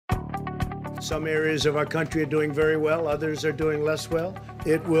Some areas of our country are doing very well, others are doing less well.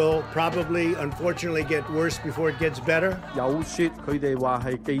 It will probably, unfortunately, get worse before it gets better. 有說佢哋話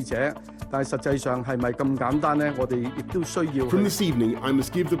係記者，但係實際上係咪咁簡單呢？我哋亦都需要。From this evening, I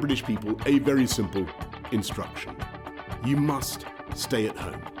must give the British people a very simple instruction. You must stay at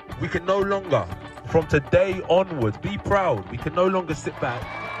home. We can no longer, from today onwards, be proud. We can no longer sit back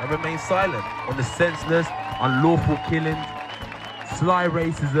and remain silent on the senseless, unlawful killings, sly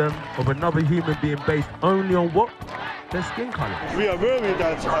racism of another human being based only on what? Their skin colour. We are worried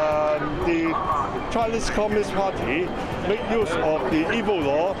that the Chinese Communist Party make use of the evil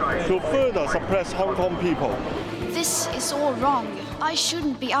law to further suppress Hong Kong people. This is all wrong. I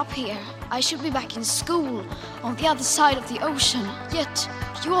shouldn't be up here. I should be back in school on the other side of the ocean. Yet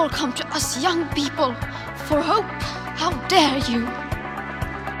you all come to us young people for hope. How dare you?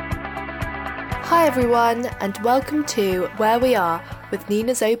 Hi everyone, and welcome to Where We Are with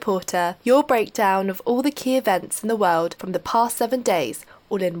Nina Zoe Porter, your breakdown of all the key events in the world from the past 7 days,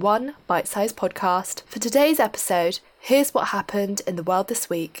 all in one bite-sized podcast. For today's episode, here's what happened in the world this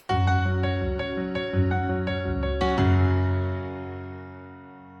week.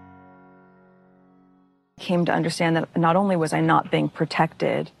 Came to understand that not only was I not being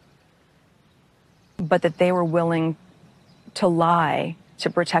protected, but that they were willing to lie to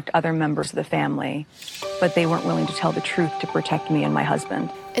protect other members of the family, but they weren't willing to tell the truth to protect me and my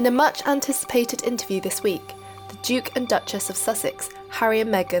husband. In a much anticipated interview this week, the Duke and Duchess of Sussex, Harry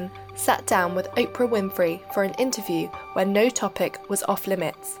and Meghan, sat down with Oprah Winfrey for an interview where no topic was off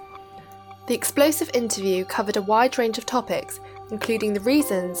limits. The explosive interview covered a wide range of topics, including the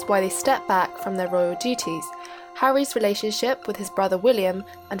reasons why they stepped back from their royal duties, Harry's relationship with his brother William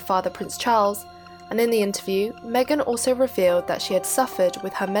and father Prince Charles, and in the interview, Meghan also revealed that she had suffered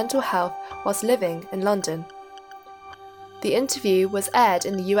with her mental health whilst living in London. The interview was aired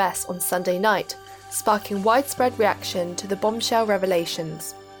in the US on Sunday night, sparking widespread reaction to the bombshell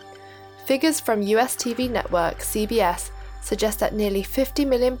revelations. Figures from US TV network CBS suggest that nearly 50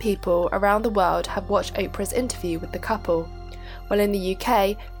 million people around the world have watched Oprah's interview with the couple, while in the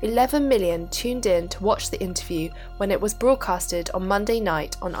UK, 11 million tuned in to watch the interview when it was broadcasted on Monday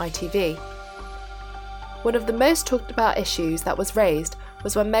night on ITV. One of the most talked about issues that was raised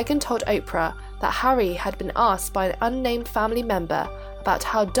was when Meghan told Oprah that Harry had been asked by an unnamed family member about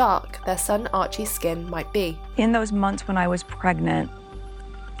how dark their son Archie's skin might be. In those months when I was pregnant,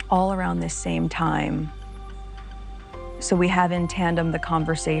 all around this same time, so we have in tandem the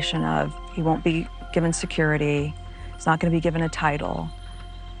conversation of he won't be given security, he's not going to be given a title,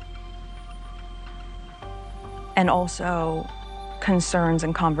 and also concerns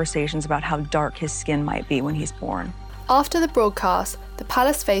and conversations about how dark his skin might be when he's born. After the broadcast, the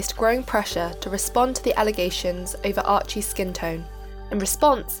palace faced growing pressure to respond to the allegations over Archie's skin tone. In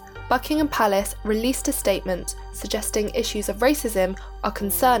response, Buckingham Palace released a statement suggesting issues of racism are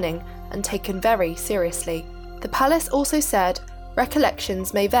concerning and taken very seriously. The palace also said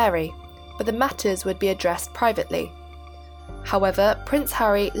recollections may vary, but the matters would be addressed privately. However, Prince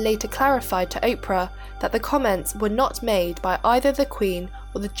Harry later clarified to Oprah that the comments were not made by either the Queen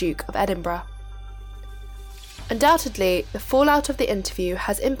or the Duke of Edinburgh. Undoubtedly, the fallout of the interview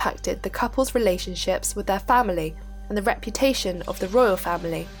has impacted the couple's relationships with their family and the reputation of the royal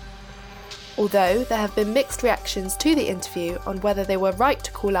family. Although there have been mixed reactions to the interview on whether they were right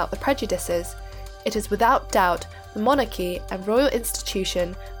to call out the prejudices, it is without doubt the monarchy and royal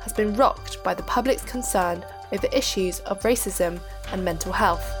institution has been rocked by the public's concern over issues of racism and mental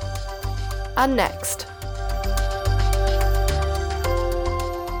health. And next.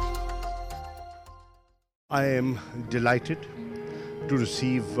 I am delighted to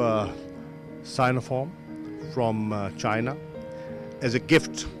receive Sinopharm from China as a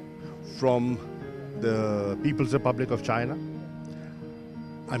gift from the People's Republic of China.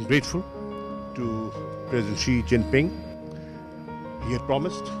 I'm grateful to President Xi Jinping. He had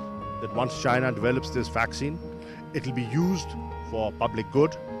promised that once China develops this vaccine, it will be used for public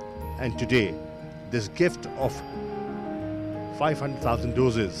good. And today, this gift of 500,000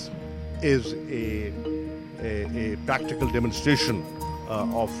 doses is a practical demonstration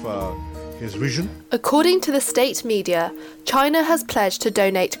of his vision. According to the state media, China has pledged to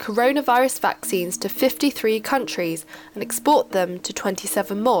donate coronavirus vaccines to 53 countries and export them to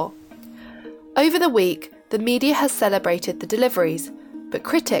 27 more. Over the week, the media has celebrated the deliveries, but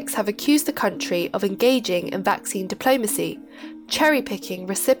critics have accused the country of engaging in vaccine diplomacy, cherry-picking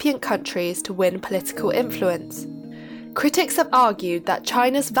recipient countries to win political influence. Critics have argued that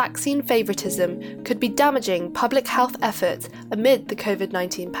China's vaccine favoritism could be damaging public health efforts amid the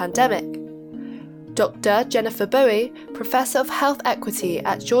COVID-19 pandemic. Dr. Jennifer Bowie, Professor of Health Equity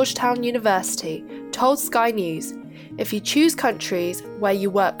at Georgetown University, told Sky News, if you choose countries where you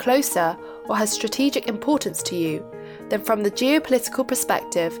work closer or has strategic importance to you, then from the geopolitical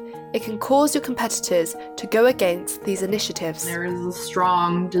perspective, it can cause your competitors to go against these initiatives. There is a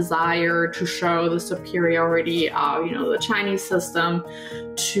strong desire to show the superiority of, the Chinese system,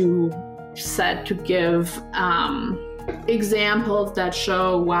 to give examples that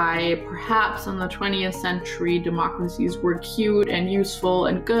show why perhaps in the 20th century democracies were cute and useful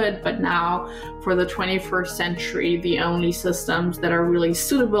and good, but now for the 21st century, the only systems that are really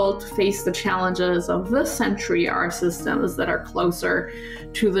suitable to face the challenges of this century are systems that are closer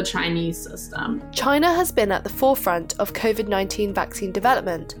to the Chinese system. China has been at the forefront of COVID-19 vaccine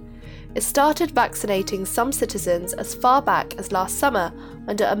development. It started vaccinating some citizens as far back as last summer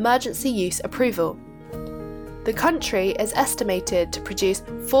under emergency use approval. The country is estimated to produce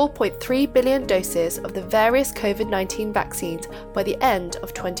 4.3 billion doses of the various COVID-19 vaccines by the end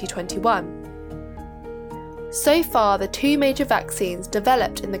of 2021. So far, the two major vaccines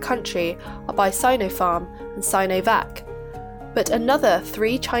developed in the country are by Sinopharm and Sinovac, but another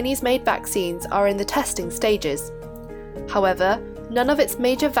 3 Chinese-made vaccines are in the testing stages. However, none of its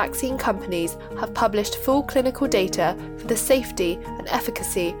major vaccine companies have published full clinical data for the safety and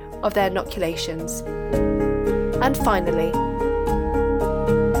efficacy of their inoculations. And finally,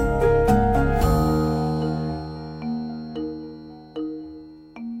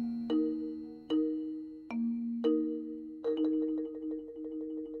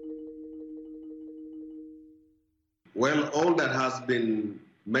 well, all that has been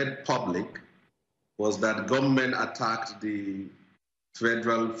made public was that government attacked the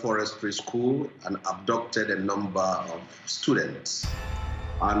Federal Forestry School and abducted a number of students.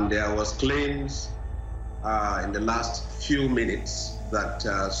 And there was claims in the last few minutes that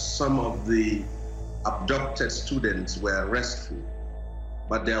some of the abducted students were rescued.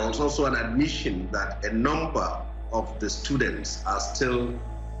 But there was also an admission that a number of the students are still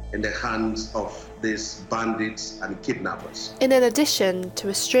in the hands of these bandits and kidnappers. In addition to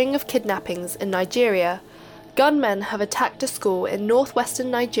a string of kidnappings in Nigeria, gunmen have attacked a school in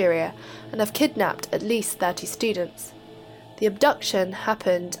northwestern Nigeria and have kidnapped at least 30 students. The abduction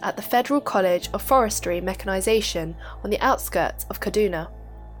happened at the Federal College of Forestry Mechanization on the outskirts of Kaduna.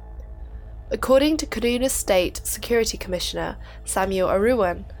 According to Kaduna State Security Commissioner Samuel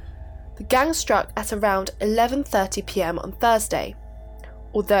Aruwan, the gang struck at around 11:30 p.m. on Thursday.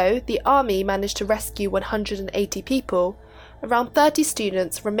 Although the army managed to rescue 180 people, around 30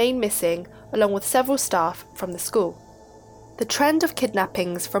 students remain missing along with several staff from the school. The trend of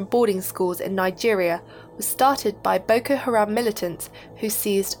kidnappings from boarding schools in Nigeria was started by Boko Haram militants who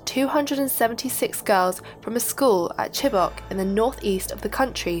seized 276 girls from a school at Chibok in the northeast of the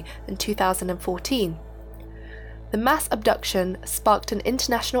country in 2014. The mass abduction sparked an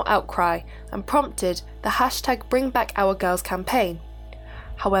international outcry and prompted the #BringBackOurGirls campaign.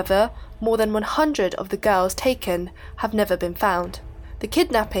 However, more than 100 of the girls taken have never been found. The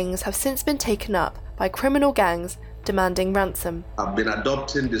kidnappings have since been taken up by criminal gangs demanding ransom. I've been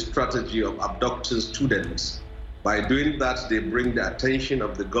adopting the strategy of abducting students. By doing that, they bring the attention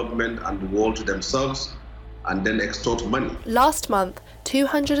of the government and the world to themselves and then extort money. Last month,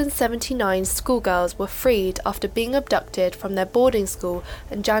 279 schoolgirls were freed after being abducted from their boarding school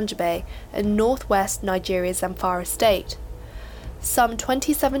in Janjabe in northwest Nigeria's Zamfara state. Some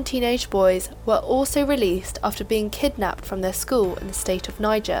 27 teenage boys were also released after being kidnapped from their school in the state of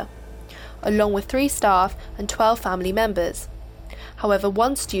Niger, along with 3 staff and 12 family members. However,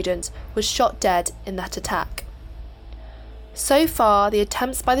 1 student was shot dead in that attack. So far, the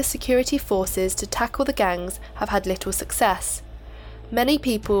attempts by the security forces to tackle the gangs have had little success. Many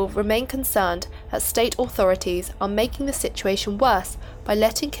people remain concerned that state authorities are making the situation worse by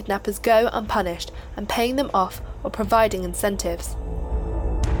letting kidnappers go unpunished and paying them off or providing incentives.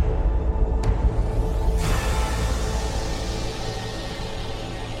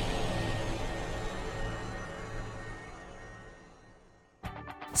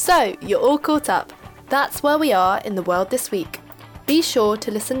 So, you're all caught up. That's where we are in the world this week. Be sure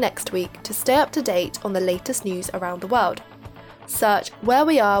to listen next week to stay up to date on the latest news around the world. Search Where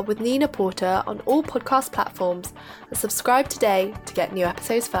We Are with Nina Porter on all podcast platforms and subscribe today to get new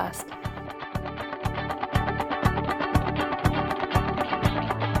episodes first.